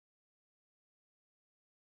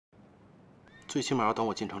最起码要等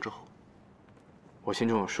我进城之后。我心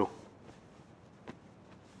中有数。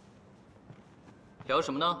聊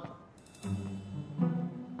什么呢？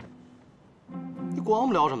你管我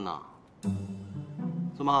们聊什么呢？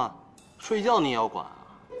怎么，睡觉你也要管啊？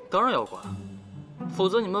当然要管，否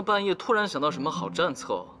则你们半夜突然想到什么好战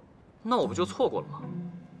策，那我不就错过了吗？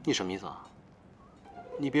你什么意思啊？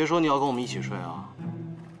你别说你要跟我们一起睡啊！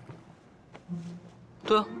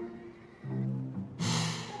对啊。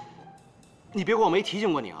你别怪我没提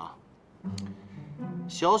醒过你啊！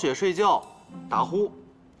小雪睡觉打呼，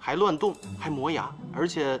还乱动，还磨牙，而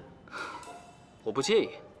且我不介意，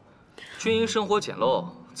军营生活简陋，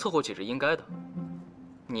凑合起是应该的。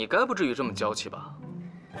你该不至于这么娇气吧？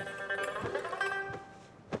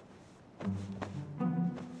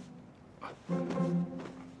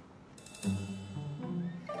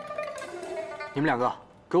你们两个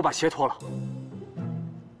给我把鞋脱了。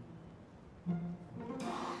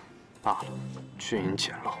罢了，军营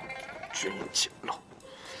简陋，军营简陋。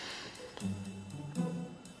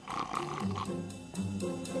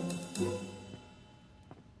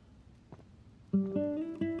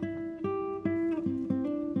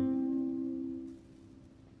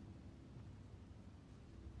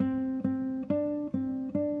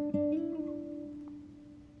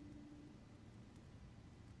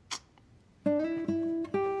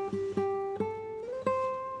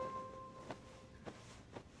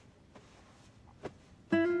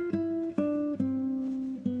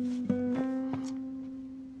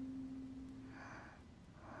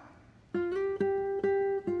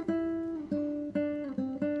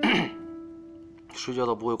睡觉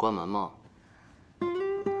都不会关门吗？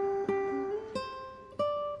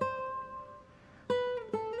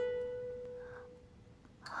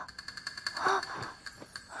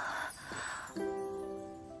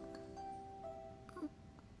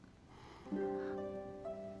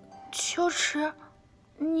秋池，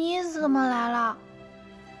你怎么来了？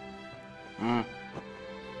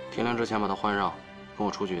天亮之前把它换上，跟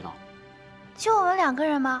我出去一趟。就我们2个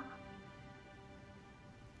人吗？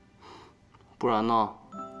不然呢？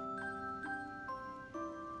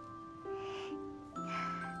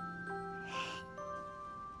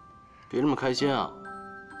别这么开心啊！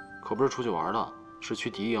可不是出去玩的，是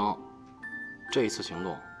去敌营。这一次行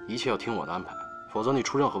动，一切要听我的安排，否则你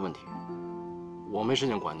出任何问题，我没时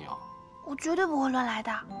间管你啊。我绝对不会乱来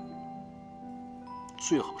的。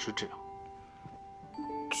最好是这样。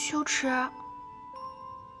秋池，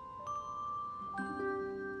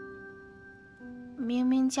明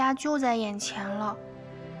明家就在眼前了，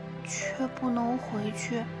却不能回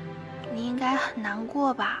去，你应该很难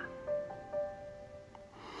过吧？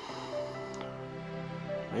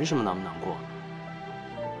没什么难不难过的。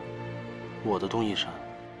我的东夷山，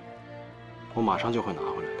我马上就会拿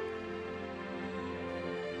回来的。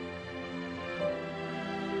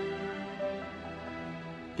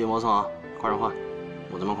别磨蹭啊，快点换，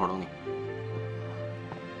我在门口等你。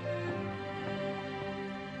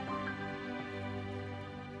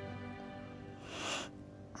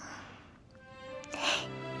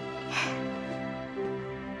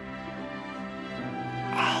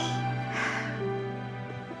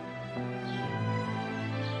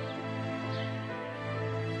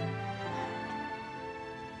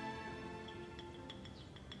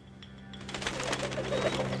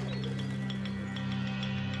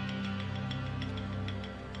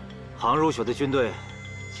杭如雪的军队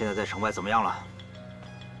现在在城外怎么样了？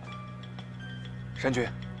山君，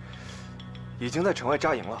已经在城外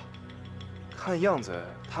扎营了，看样子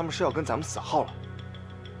他们是要跟咱们死耗了。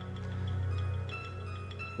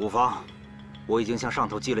五方，我已经向上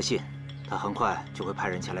头寄了信，他很快就会派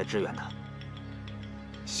人前来支援他。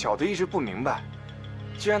小的一直不明白，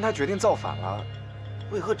既然他决定造反了，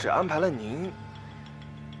为何只安排了您？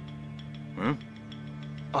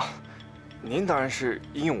啊，您当然是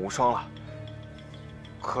英勇无双了。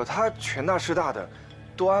可他权大势大的，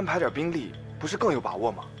多安排点兵力，不是更有把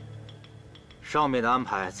握吗？上面的安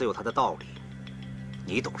排自有他的道理，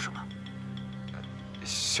你懂什么？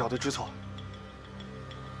小的知错。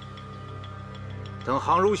等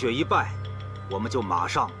杭如雪一败，我们就马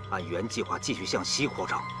上按原计划继续向西扩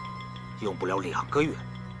张，用不了2个月，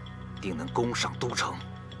定能攻上都城，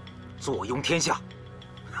坐拥天下。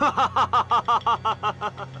哈哈哈哈哈哈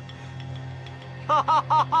哈哈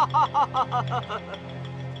哈哈哈！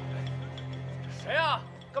谁呀？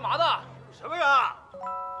干嘛的？什么呀？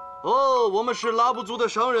哦，我们是拉布族的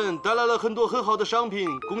商人，带来了很多很好的商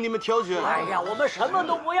品供你们挑选。哎呀，我们什么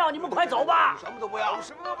都不要，你们快走吧！什么都不要，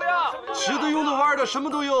什么都不要，吃的、用的、玩的，什么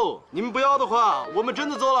都有。你们不要的话，我们真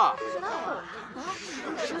的走了。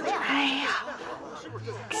哎呀，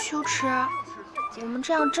秋池，我们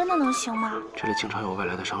这样真的能行吗？这里经常有外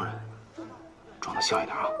来的商人，装得像一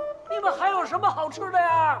点啊。你们还有什么好吃的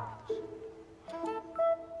呀？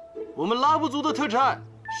我们拉布族的特产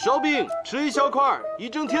烧饼，吃一小块，一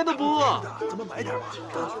整天都不饿。咱们买点吧。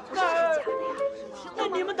那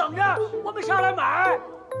你们等着，我们下来买。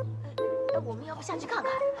那我们要不下去看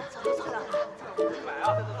看？走走走。买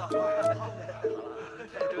啊！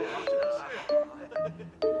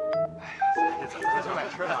走去买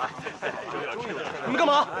吃的啊！你们干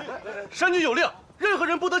嘛？山君有令，任何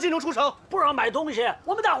人不得进城出城。不让买东西，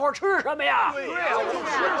我们大伙儿吃什么呀？对呀，我们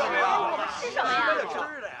吃什么呀？吃什么呀？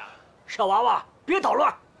吃的呀！小娃娃，别捣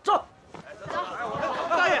乱，走。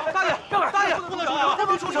大爷，大爷，不能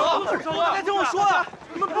出城，不能出城！大爷，听我说呀，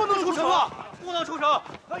你们不能出城啊，不能出城！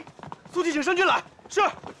哎，速去请山君来。是。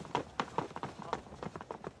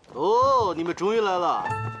哦，你们终于来了。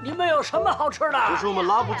你们有什么好吃的？这是我们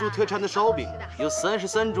拉布族特产的烧饼，有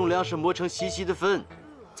33种粮食磨成细细的粉，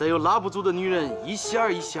再由拉布族的女人一馅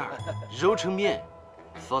儿一馅儿揉成面，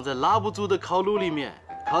放在拉布族的烤炉里面，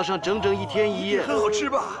烤上整整1天1夜。很好吃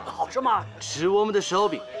吧？好吃吗？吃我们的烧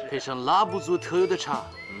饼，配上拉布族特有的茶，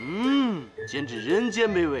简直人间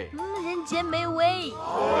美味。人间美味。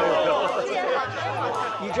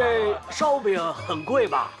你这烧饼很贵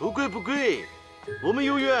吧？不贵不贵，我们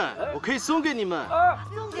有缘，我可以送给你们。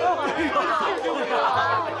送给我。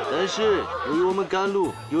但是由于我们赶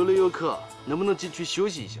路，有累有渴，能不能进去休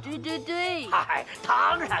息一下？对对对。嗨，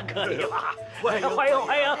当然可以了。欢迎欢迎！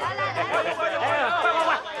来，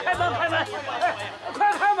快，开门开门！哎，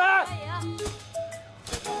快开门！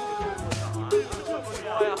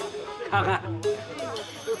看看。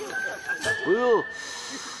哎呦，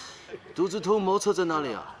肚子痛，茅厕在哪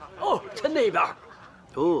里啊？哦，在那边。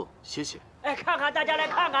哦，谢谢。哎，看看，大家来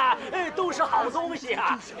看看，哎，都是好东西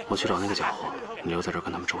啊！我去找那个家伙，你留在这儿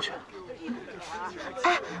跟他们周旋。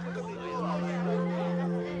哎，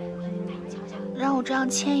让我这样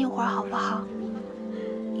牵一会儿好不好？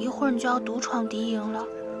一会儿你就要独闯敌营了，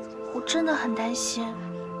我真的很担心。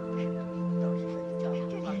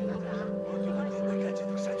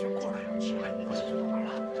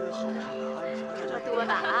多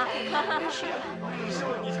吧啊！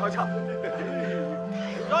你瞧瞧。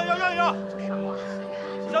让！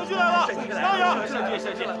山君来了！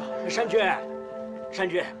让！山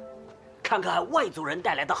君，看看外族人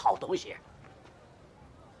带来的好东西。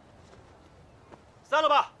散了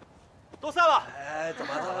吧，都散了。哎，走，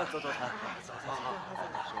走。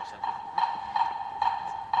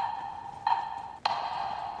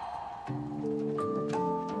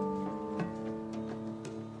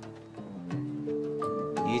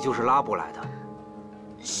你就是拉布来的？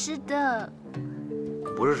是的。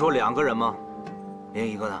不是说2个人吗？另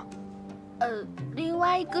一个呢？另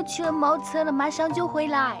外一个去了茅厕了，马上就回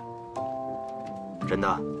来。真的？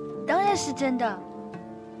当然是真的。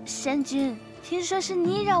山君，听说是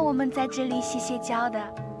你让我们在这里歇脚的，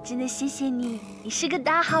真的谢谢你，你是个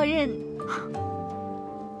大好人。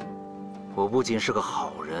我不仅是个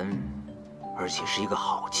好人，而且是一个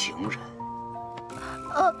好情人。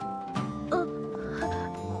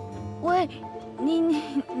喂，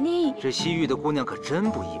你这西域的姑娘可真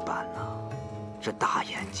不一般呐，这大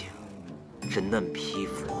眼睛，这嫩皮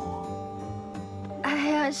肤。哎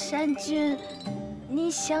呀，山君，你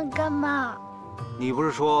想干嘛？你不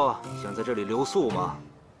是说想在这里留宿吗？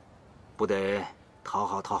不得讨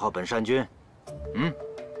好本山君？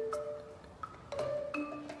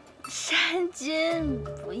山君，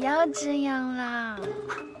不要这样啦。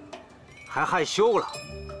还害羞了？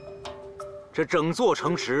这整座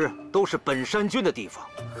城池都是本山君的地方。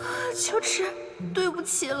秋池，对不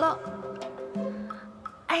起了。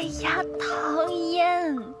哎呀，讨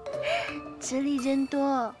厌！这里人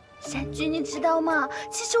多，山君你知道吗？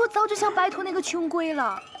其实我早就想摆脱那个穷鬼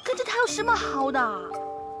了，跟着他有什么好的？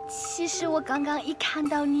其实我刚刚一看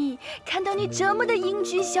到你这么的英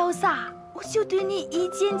俊潇洒，我就对你一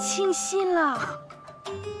见倾心了。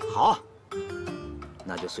好，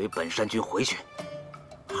那就随本山君回去，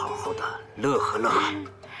好好的乐呵乐呵。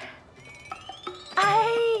哎，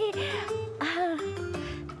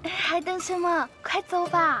还等什么？快走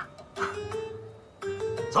吧！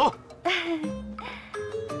走。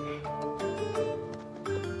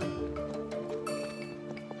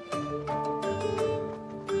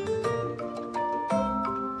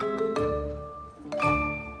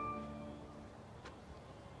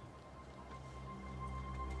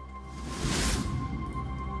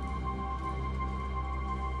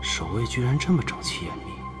守卫居然这么整齐严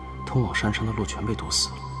密，通往山上的路全被堵死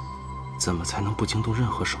了，怎么才能不惊动任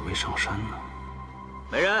何守卫上山呢？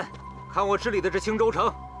没人，看我治理的这青州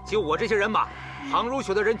城，就我这些人马，杭如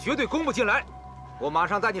雪的人绝对攻不进来。我马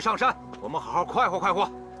上带你上山，我们好好快活快活。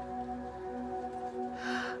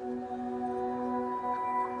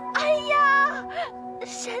哎呀，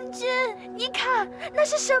山君，你看那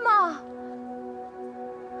是什么？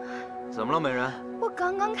怎么了，美人？我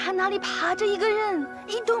刚刚看那里趴着一个人，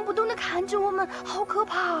一动不动地看着我们，好可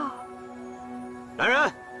怕！来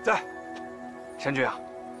人，在。山君啊，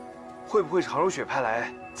会不会是杭州雪派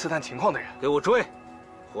来刺探情况的人？给我追！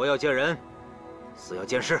活要见人，死要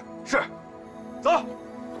见尸。是。走。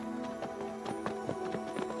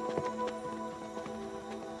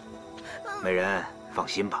美人，放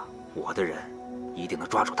心吧，我的人一定能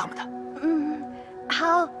抓住他们的。嗯，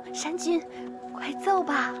好，山君，快走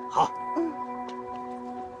吧。好。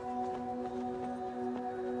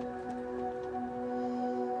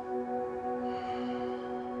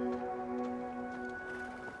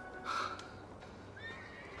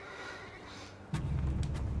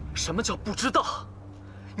什么叫不知道？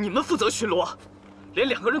你们负责巡逻，连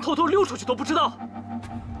2个人偷偷溜出去都不知道。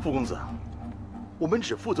傅公子，我们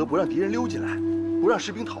只负责不让敌人溜进来，不让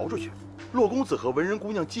士兵逃出去。洛公子和文人姑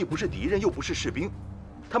娘既不是敌人，又不是士兵，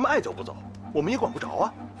他们爱走不走，我们也管不着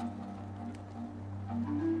啊。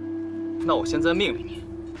那我现在命令你，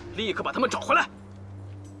立刻把他们找回来。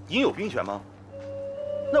您有兵权吗？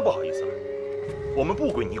那不好意思了，我们不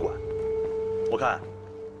归你管。我看，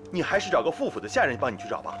你还是找个副府的下人帮你去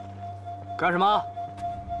找吧。干什么？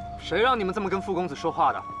谁让你们这么跟傅公子说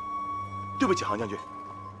话的？对不起，杭将军。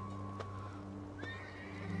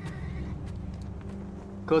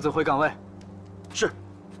各自回岗位。是。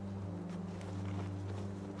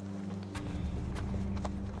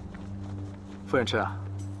傅远之啊，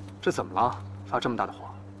这怎么了？发这么大的火？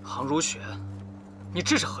杭如雪，你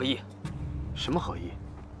这是何意？什么何意？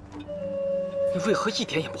你为何一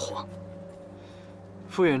点也不慌？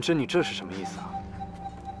傅远之，你这是什么意思啊？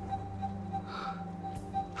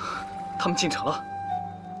他们进城了，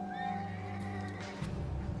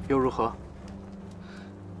又如何？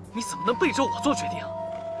你怎么能背着我做决定？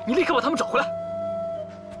你立刻把他们找回来！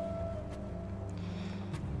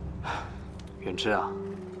远之啊，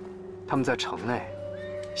他们在城内，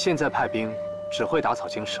现在派兵只会打草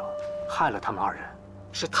惊蛇，害了他们2人。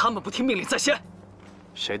是他们不听命令在先。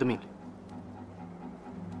谁的命令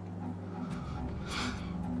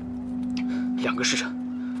？2个时辰。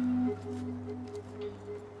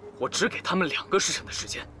我只给他们2个时辰的时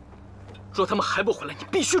间，若他们还不回来，你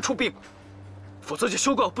必须出兵，否则就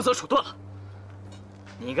休告不择手段了。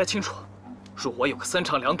你应该清楚，若我有个3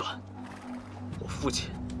长2短，我父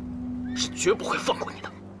亲是绝不会放过你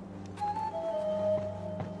的。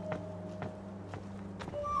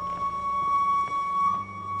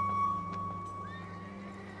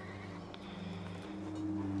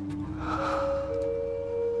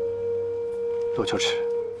洛秋池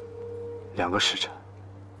，2个时辰。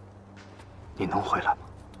你能回来吗？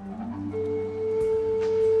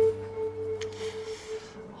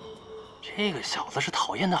这个小子是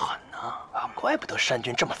讨厌的很呢，啊，怪不得山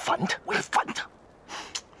君这么烦他，我也烦他。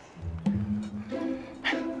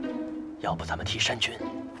要不咱们替山君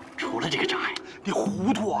除了这个障碍？你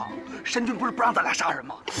糊涂啊！山君不是不让咱俩杀人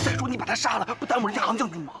吗？再说你把他杀了，不耽误人家杭将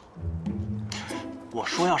军吗？我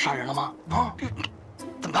说要杀人了吗？啊，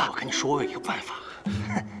怎么办？我跟你说，我有一个办法，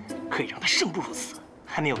可以让他生不如死，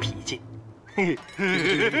还没有脾气。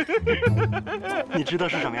你知道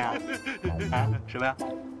是什么呀？啊，什么呀？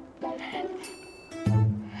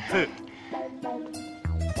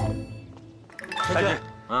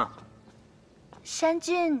山君，山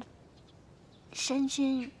君，山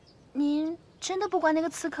君，您真的不管那个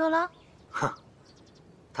刺客了？哼，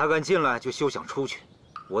他敢进来就休想出去，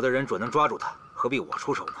我的人准能抓住他，何必我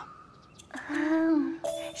出手呢？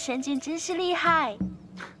山君真是厉害。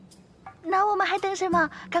那我们还等什么？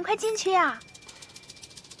赶快进去呀！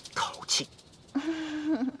淘气。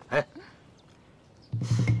哎，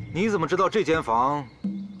你怎么知道这间房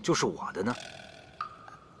就是我的呢？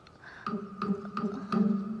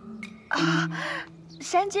啊，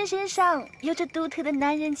山君身上有着独特的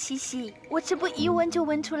男人气息，我这不一闻就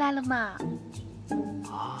闻出来了吗？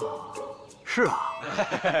啊，是啊。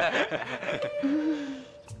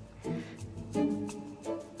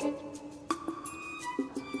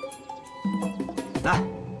来，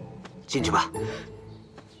进去吧。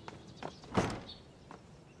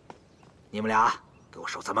你们俩给我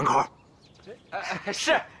守在门口。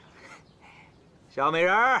是。小美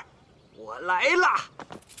人儿，我来啦！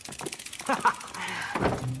哈哈，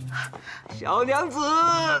小娘子。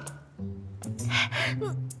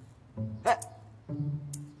哎。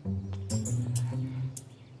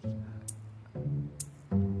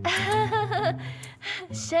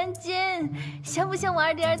山君，想不想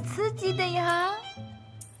玩点刺激的呀？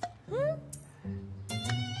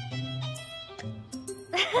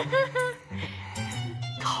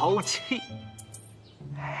淘气。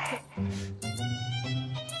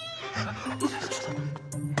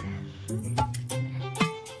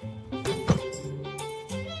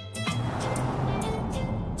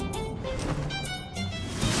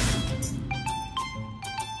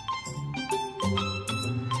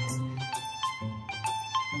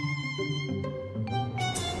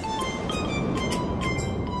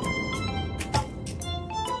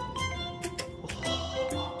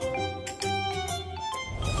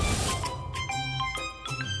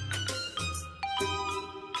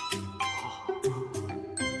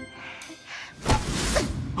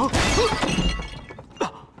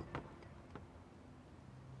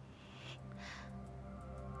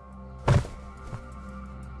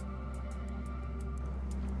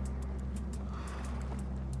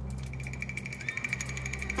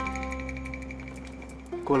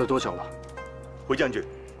过了多久了？回将军，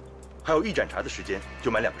还有一盏茶的时间就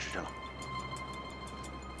满2个时辰了。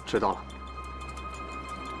知道了。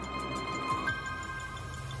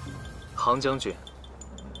杭将军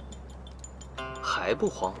还不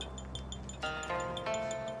慌？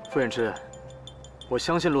夫人之恩，我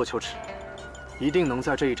相信洛秋池一定能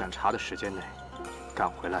在这一盏茶的时间内赶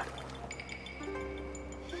回来的。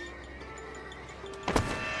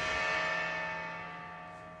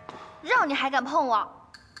让你还敢碰我！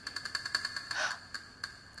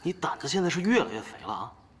你胆子现在是越来越肥了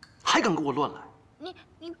啊，还敢跟我乱来？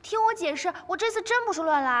你听我解释，我这次真不是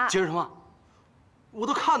乱来。解释什么？我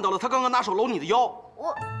都看到了，他刚刚拿手搂你的腰。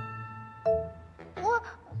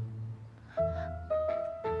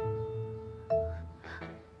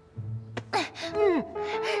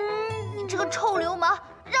你这个臭流氓，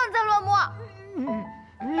让你再乱摸！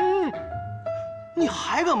你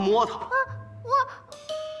还敢摸他？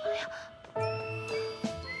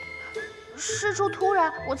事出突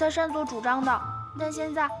然，我才擅作主张的。但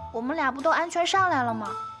现在我们俩不都安全上来了吗？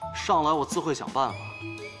上来我自会想办法。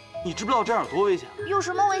你知不知道这样有多危险？有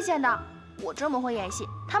什么危险的？我这么会演戏，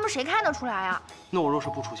他们谁看得出来啊？那我若是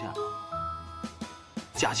不出现呢？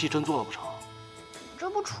假戏真做了不成？你这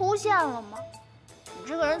不出现了吗？你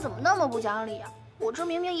这个人怎么那么不讲理啊？我这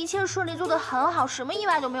明明一切顺利，做得很好，什么意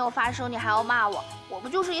外都没有发生，你还要骂我？我不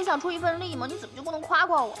就是也想出一份力吗？你怎么就不能夸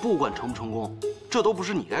夸我？不管成不成功，这都不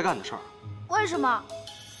是你该干的事儿。为什么？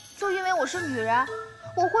就因为我是女人，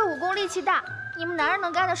我会武功，力气大，你们男人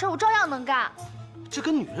能干的事我照样能干。这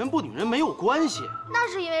跟女人不女人没有关系。那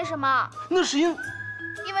是因为什么？那是因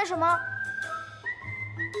为什么？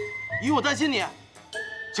因为我担心你，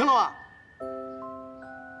行了吧？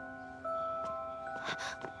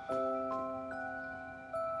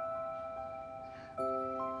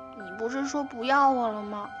你不是说不要我了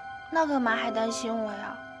吗？那干嘛还担心我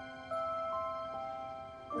呀？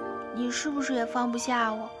你是不是也放不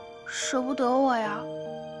下我，舍不得我呀？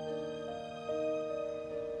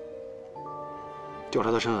调查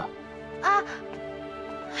他身份。啊！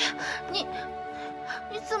你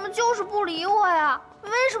怎么就是不理我呀？为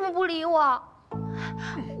什么不理我？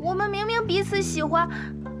我们明明彼此喜欢，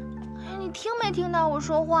你听没听到我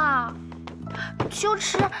说话？秋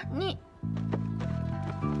池，你。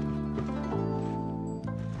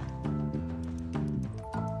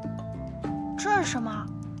这是什么？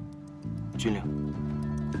军令。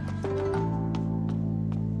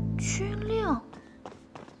军令？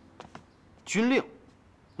军令？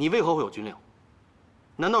你为何会有军令？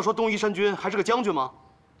难道说东夷山军还是个将军吗？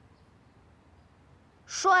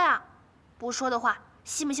说呀！不说的话，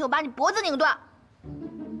信不信我把你脖子拧断？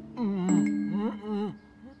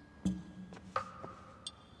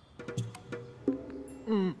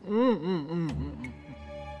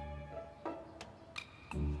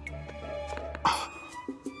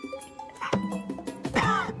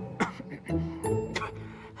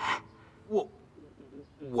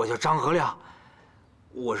我叫张和亮，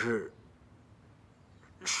我是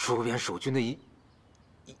戍边守军的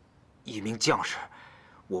一名将士，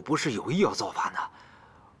我不是有意要造反的，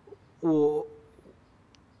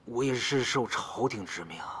我也是受朝廷之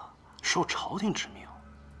命。受朝廷之命？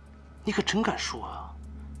你可真敢说啊！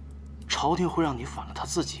朝廷会让你反了他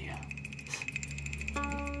自己？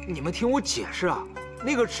你们听我解释啊，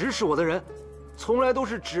那个指使我的人，从来都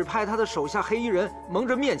是指派他的手下黑衣人蒙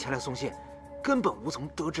着面前来送信。根本无从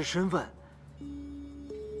得知身份。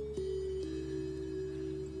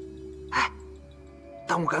哎，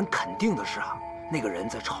但我敢肯定的是啊，那个人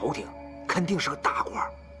在朝廷肯定是个大官。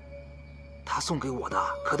他送给我的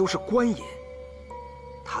可都是官银，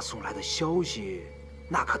他送来的消息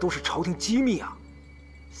那可都是朝廷机密啊。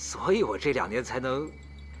所以我这2年才能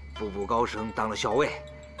步步高升，当了校尉。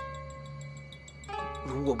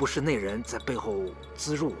如果不是那人在背后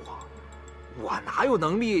资助我，我哪有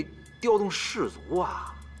能力调动士卒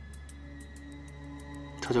啊？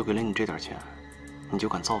他就给了你这点钱，你就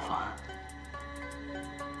敢造反？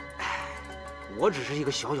我只是一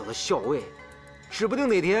个小小的校尉，指不定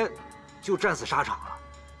哪天就战死沙场了，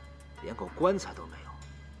连口棺材都没有。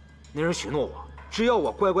那人许诺我，只要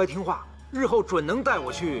我乖乖听话，日后准能带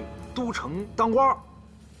我去都城当官，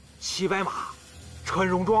骑白马，穿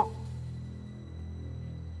戎装。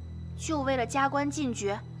就为了加官进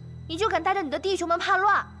爵，你就敢带着你的弟兄们叛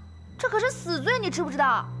乱？这可是死罪，你知不知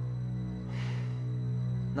道？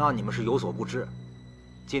那你们是有所不知，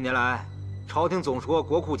近年来，朝廷总说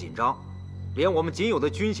国库紧张，连我们仅有的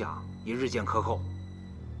军饷也日渐克扣。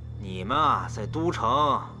你们啊，在都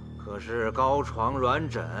城可是高床软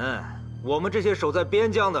枕，我们这些守在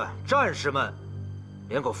边疆的战士们，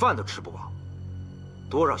连口饭都吃不饱。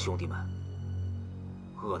多少兄弟们，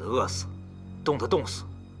饿得饿死，冻得冻死。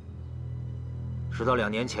直到2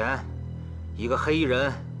年前，一个黑衣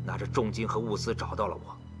人拿着重金和物资找到了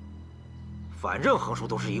我。反正横竖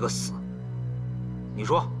都是一个死。你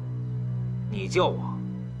说，你叫我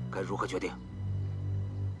该如何决定？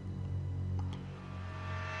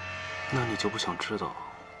那你就不想知道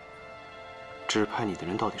指派你的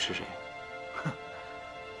人到底是谁？哼，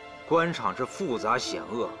官场之复杂险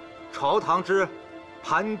恶，朝堂之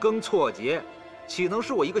盘庚错节，岂能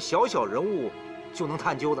是我一个小小人物就能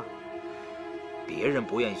探究的？别人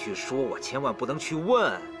不愿意去说，我千万不能去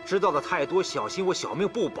问，知道的太多，小心我小命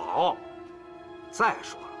不保。再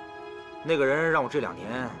说了，那个人让我这2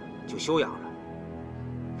年就休养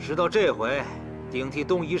着，直到这回顶替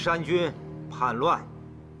东夷山军叛乱。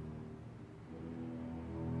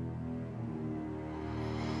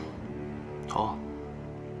好，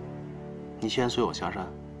你先随我下山，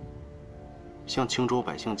向青州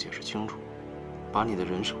百姓解释清楚，把你的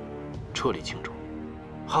人手彻理清楚。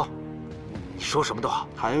好，你说什么都好。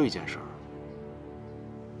还有一件事儿，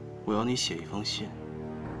我要你写一封信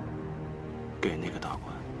给那个大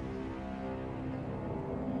官。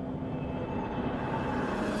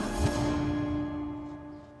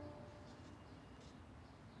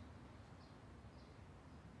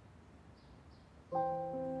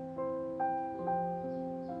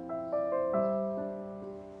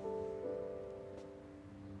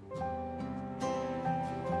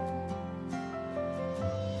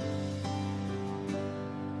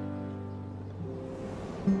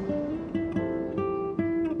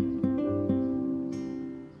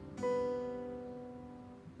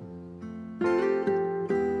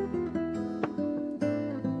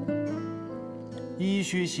噫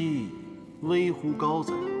吁兮，危乎高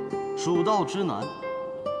哉！蜀道之难，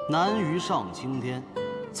难于上青天。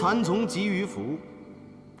蚕丛及鱼凫，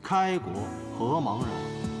开国何茫然！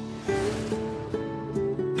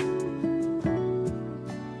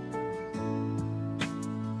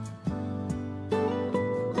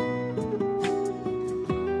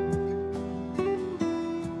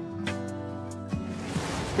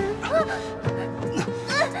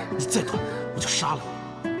你再动，我就杀了你！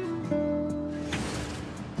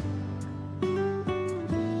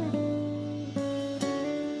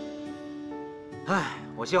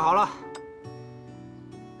我写好了。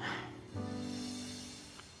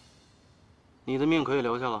你的命可以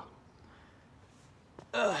留下了。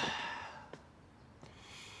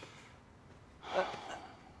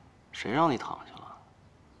谁让你躺下了？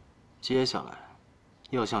接下来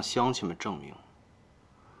要向乡亲们证明。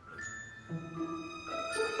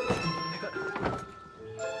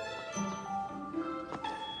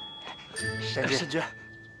神君。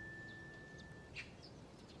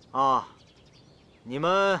啊。你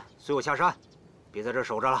们随我下山，别在这儿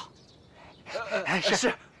守着了。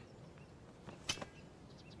是。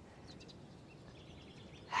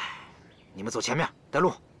你们走前面带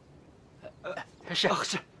路。是。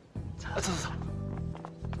走。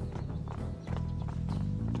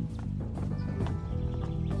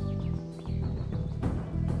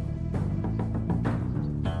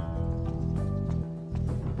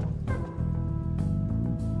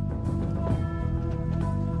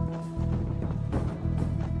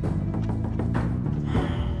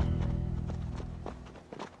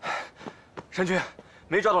山君，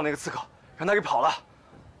没抓到那个刺客，让他给跑了。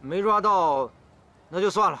没抓到，那就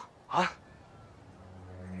算了啊。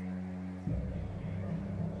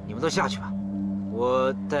你们都下去吧，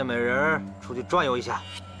我带美人出去转悠一下。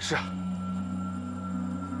是。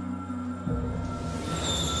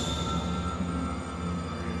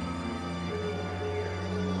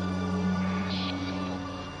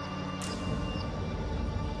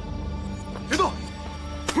别动！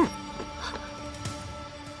哼！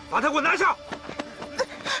把他给我拿下！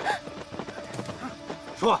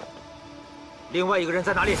说，另外一个人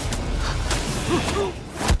在哪里？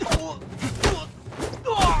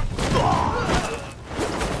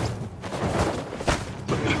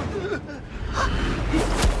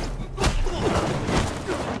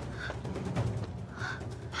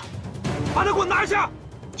把他给我拿下！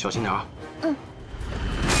小心点啊！嗯。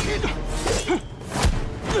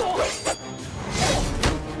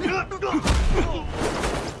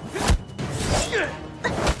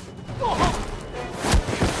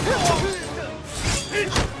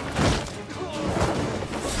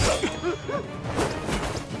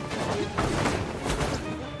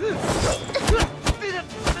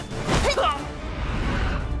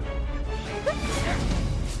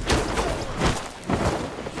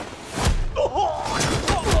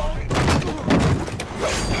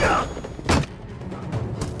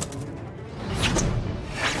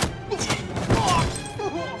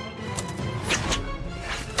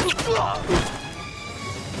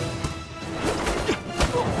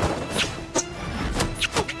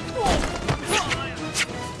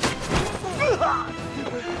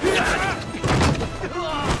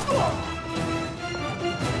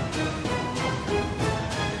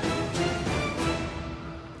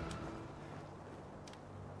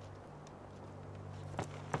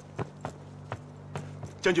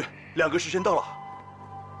将军，2个时辰到了。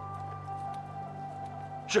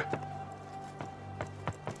是。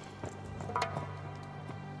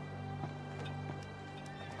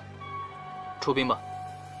出兵吧。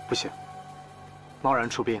不行，贸然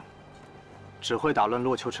出兵，只会打乱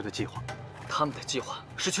洛秋池的计划。他们的计划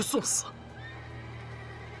是去送死。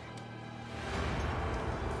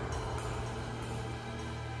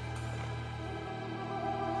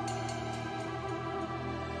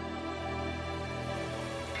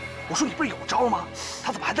我说你不是有招吗？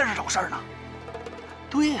他怎么还在这找事儿呢？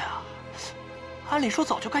对呀，按理说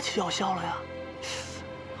早就该起药效了呀。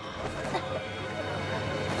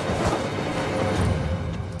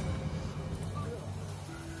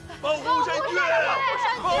保护山君！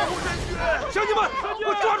保护山君！乡亲们，给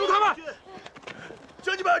我抓住他们！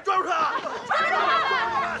乡亲们，抓住他！抓住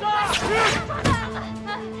他！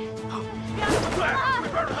快，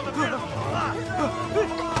抓住他们！别让他跑了！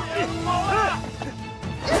跑了！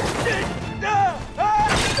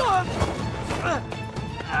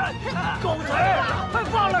狗贼！快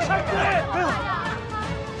放了山君！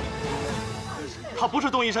他不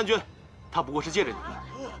是东夷山君，他不过是借着你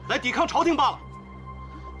来抵抗朝廷罢了。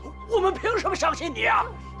我们凭什么相信你啊？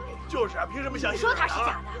就是啊，凭什么相信？说他是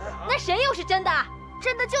假的，那谁又是真的？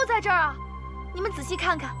真的就在这儿啊！你们仔细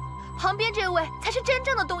看看，旁边这位才是真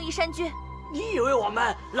正的东夷山君。你以为我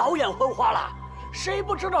们老眼昏花了？谁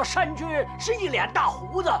不知道山君是一脸大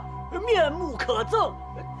胡子，面目可憎，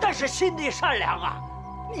但是心地善良啊！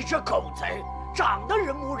你这狗贼，长得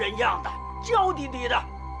人模人样的，娇滴滴的，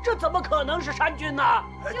这怎么可能是山君呢？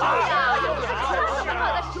就是啊，怎么可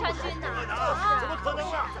能是山君呢？怎么可能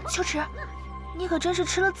啊！秋池，你可真是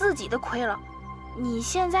吃了自己的亏了。你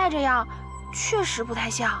现在这样，确实不太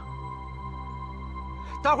像。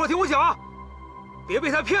大伙儿听我讲，别被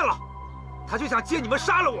他骗了，他就想借你们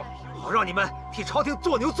杀了我，好让你们替朝廷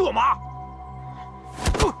做牛做马。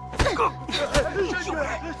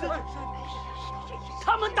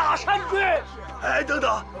他们打山君！哎，等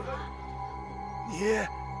等，你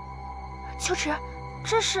秋池，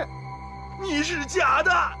这是你是假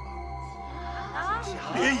的！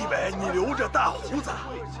别以为你留着大胡子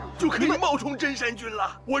就可以冒充真山君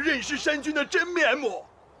了。我认识山君的真面目。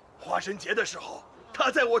花神节的时候，他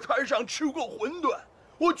在我摊上吃过馄饨，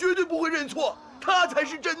我绝对不会认错，他才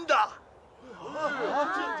是真的。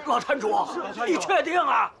老摊主，你确定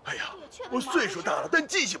啊？哎呀，我岁数大了，但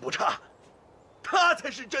记性不差，他才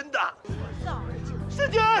是真的。山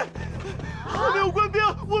君，后面有官兵，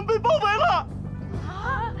我们被包围了。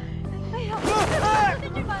啊！哎呀！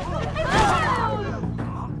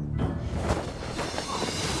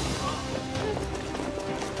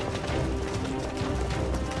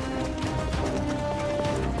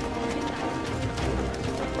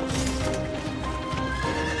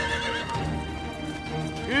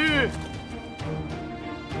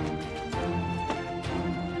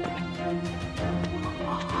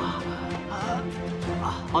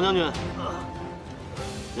黄将军，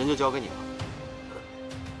人就交给你了。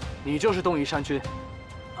你就是东夷山君。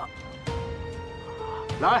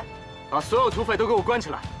来，把所有土匪都给我关起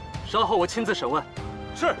来，稍后我亲自审问。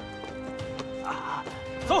是。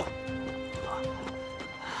走。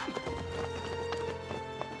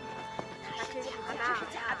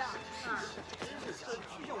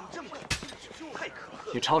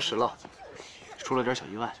你超时了，出了点小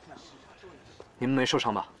意外。你们没受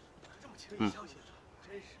伤吧？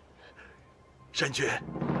山君，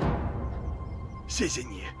谢谢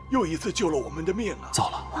你，又一次救了我们的命啊！糟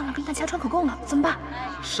了，忘了跟他掐串口供了，怎么办？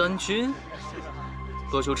山君，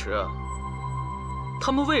罗修池，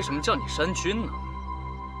他们为什么叫你山君呢？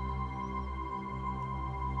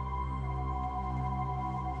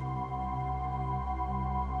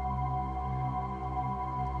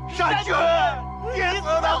山君，你死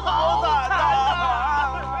的好惨呐！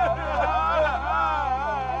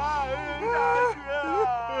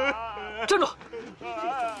站住！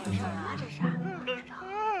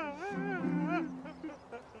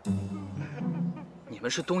你们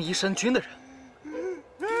是东夷山君的人。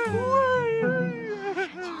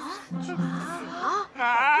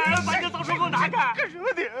把你的脏水给我拿开！干什么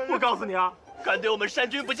你？我告诉你啊，敢对我们山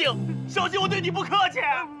君不敬，小心我对你不客气！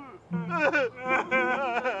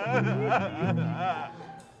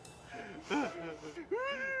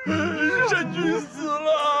山君死了！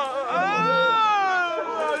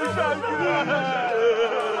山君，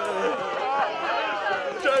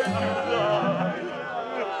山君啊！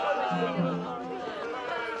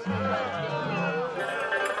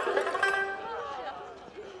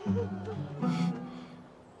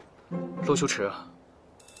罗修池，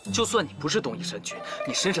就算你不是东夷山君，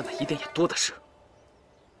你身上的疑点也多的是，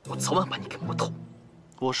我早晚把你给摸透。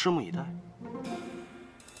我拭目以待。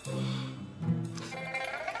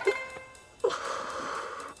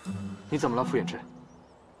你怎么了，傅远志？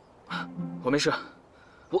我没事，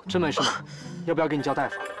我真没事吗？要不要给你叫大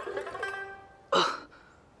夫？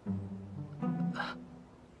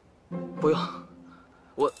不用，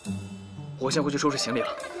我先回去收拾行李了。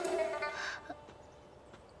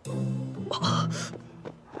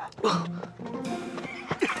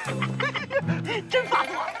真发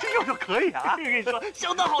作，这用手可以啊！我跟你说，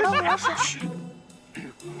相当好吃。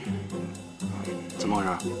怎么回事？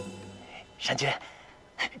山君，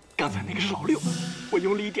刚才那个是老六，我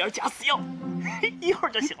用了一点假死药，一会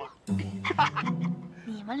儿就醒了。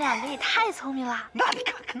你们两个也太聪明了。那你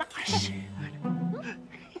看看，那是。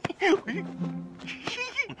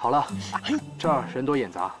好了，这儿人多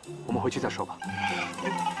眼杂，我们回去再说吧。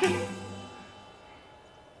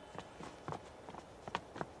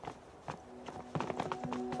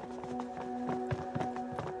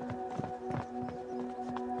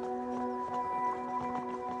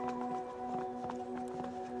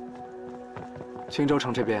青州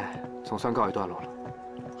城这边总算告一段落了。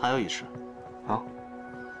还有一事，啊？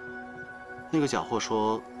那个假货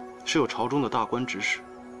说是有朝中的大官指使，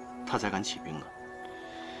他才敢起兵的。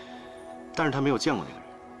但是他没有见过那个人，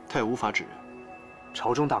他也无法指认。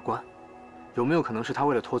朝中大官，有没有可能是他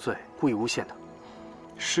为了脱罪故意诬陷的？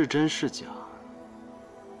是真是假？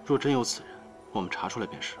若真有此人，我们查出来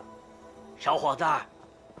便是。小伙子，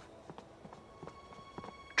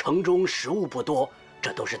城中食物不多，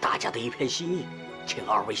这都是大家的一片心意，请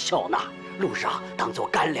二位笑纳，路上当做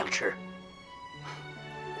干粮吃。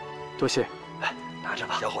多谢。来，拿着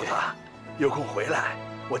吧，小伙子，有空回来，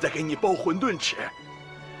我再给你包馄饨吃。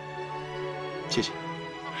谢谢。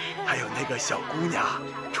还有那个小姑娘，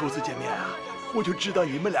初次见面啊，我就知道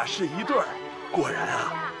你们俩是一对儿。果然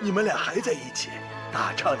啊，你们俩还在一起，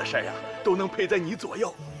大畅的事儿呀，都能陪在你左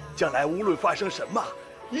右。将来无论发生什么，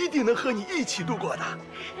一定能和你一起度过的。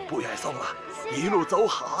不远送了，一路走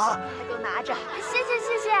好啊！给我拿着，谢谢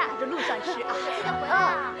谢谢。这路上吃啊，记得回来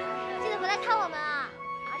啊，记得回来看我们啊，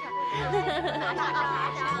拿着，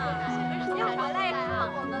拿着，要回来看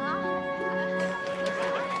我们啊。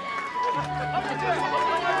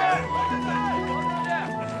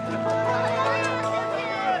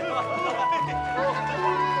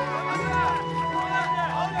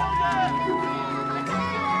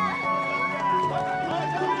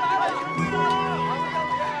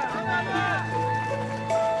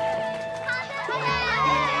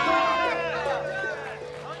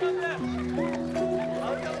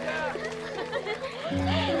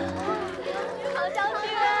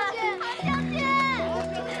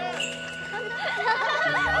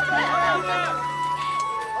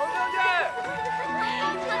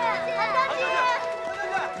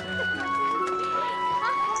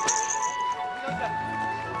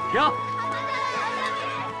停！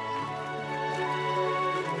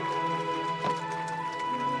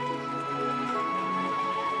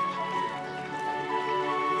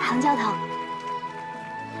唐教头，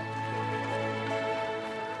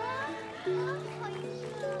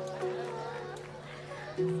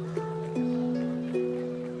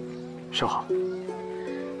收好。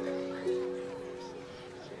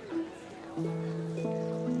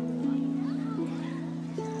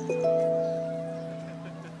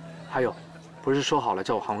还有，不是说好了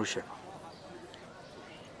叫我杭如雪吗？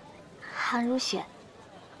杭如雪。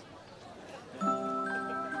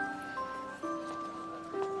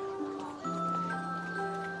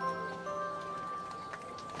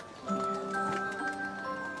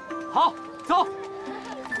好，走。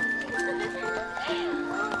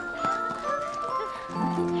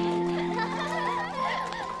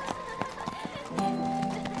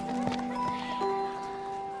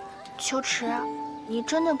秋池，你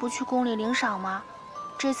真的不去宫里领赏吗？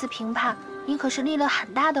这次评判，你可是立了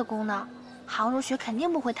很大的功呢，杭如雪肯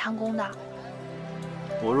定不会贪功的。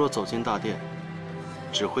我若走进大殿，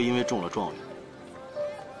只会因为中了状元。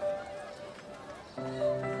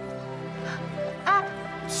哎，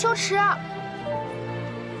秋池，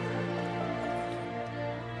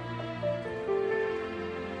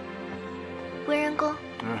文人公。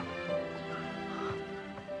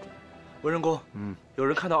文人公，有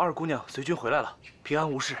人看到二姑娘随军回来了，平安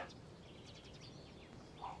无事。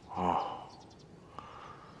哦，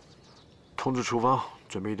通知厨房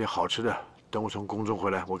准备一点好吃的，等我从宫中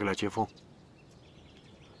回来，我给她接风。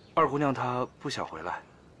二姑娘她不想回来，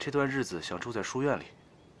这段日子想住在书院里。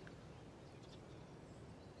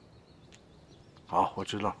好，我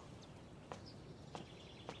知道。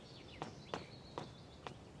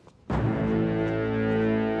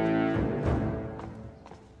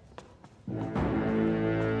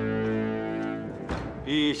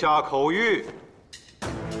陛下口谕。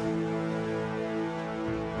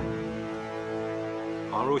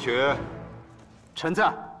杭如雪，臣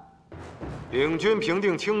在。领军平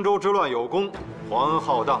定青州之乱有功，还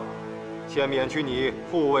浩荡，现免去你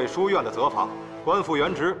护卫书院的责罚，官复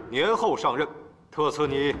原职，年后上任，特赐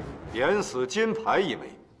你免死金牌一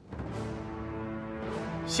枚。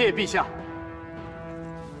谢陛下。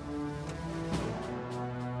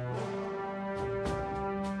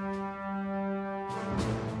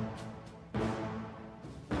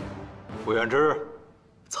副元之，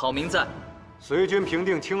草民在。随军平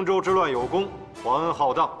定青州之乱有功，还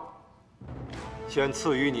浩荡，现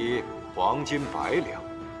赐予你黄金100两。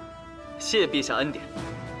谢陛下恩典。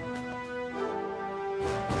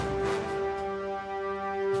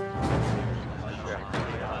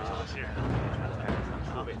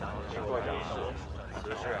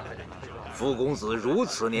傅公子如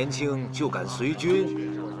此年轻就敢随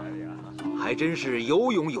军，还真是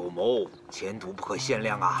有勇有谋，前途不可限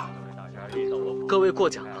量啊！各位过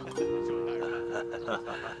奖了。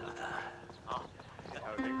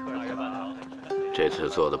这次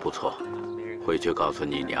做得不错，回去告诉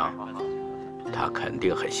你娘，她肯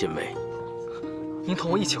定很欣慰。您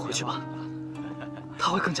同我一起回去吧，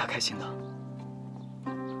她会更加开心的。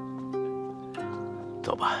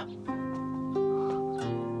走吧。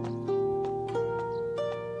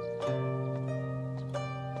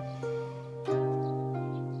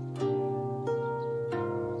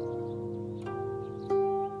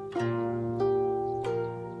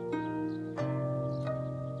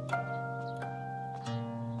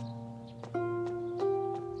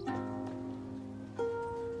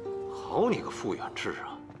好你个傅远志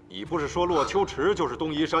啊！你不是说洛秋池就是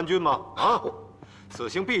东夷山君吗？啊！此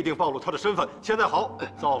行必定暴露他的身份。现在好，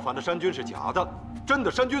造反的山君是假的，真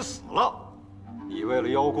的山君死了。你为了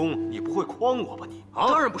邀功，你不会诓我吧你？啊！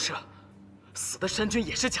当然不是，死的山君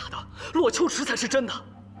也是假的，洛秋池才是真的。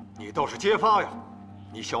你倒是揭发呀！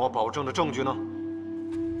你向我保证的证据呢？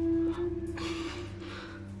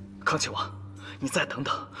康亲王，你再等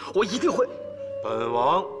等，我一定会。本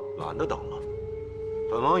王懒得等了。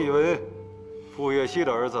本王以为傅月熙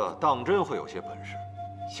的儿子当真会有些本事，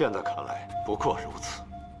现在看来不过如此，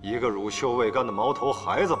一个乳臭未干的毛头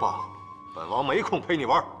孩子罢了。本王没空陪你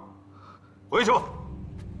玩，回去吧。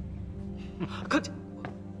康亲，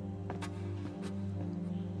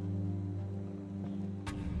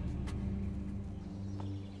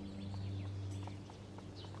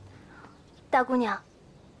大姑娘，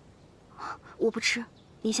我不吃，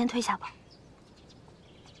你先退下吧。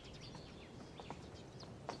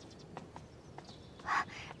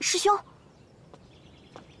师兄，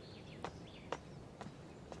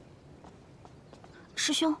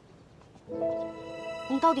师兄，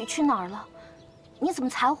你到底去哪儿了？你怎么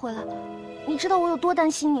才回来？你知道我有多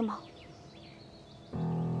担心你吗？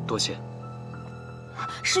多谢。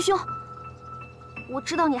师兄，我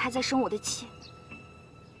知道你还在生我的气，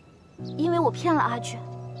因为我骗了阿娟。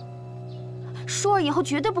舒儿以后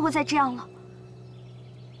绝对不会再这样了。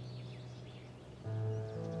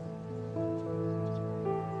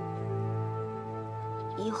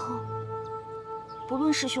以后，不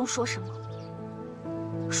论师兄说什么，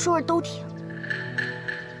舒儿都听。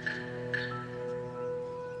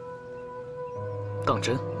当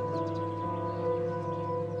真？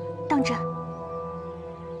当真。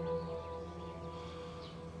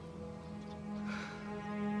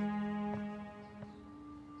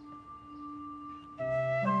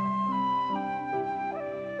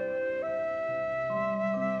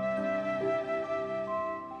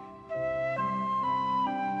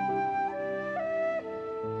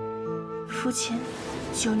父亲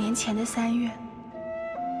9年前的3月，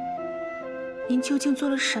您究竟做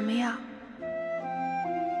了什么呀？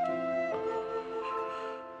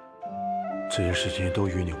这些事情都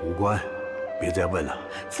与你无关，别再问了。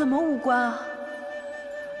怎么无关啊？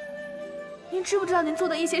您知不知道您做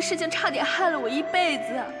的一些事情差点害了我一辈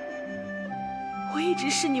子？我一直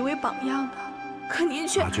视你为榜样的，可您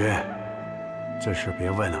却……马娟，这事别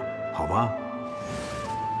问了，好吗？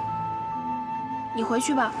你回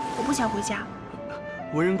去吧，我不想回家。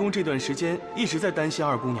文人公这段时间一直在担心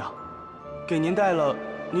二姑娘，给您带了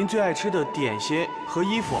您最爱吃的点心和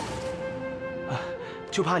衣服，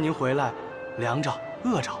就怕您回来凉着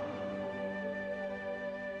饿着。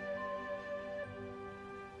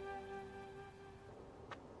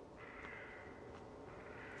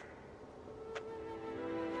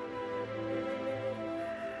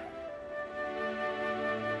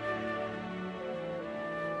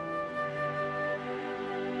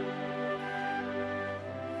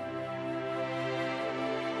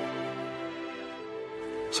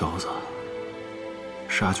小猴子，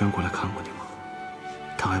是阿娟过来看过你吗？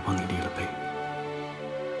她还帮你立了碑。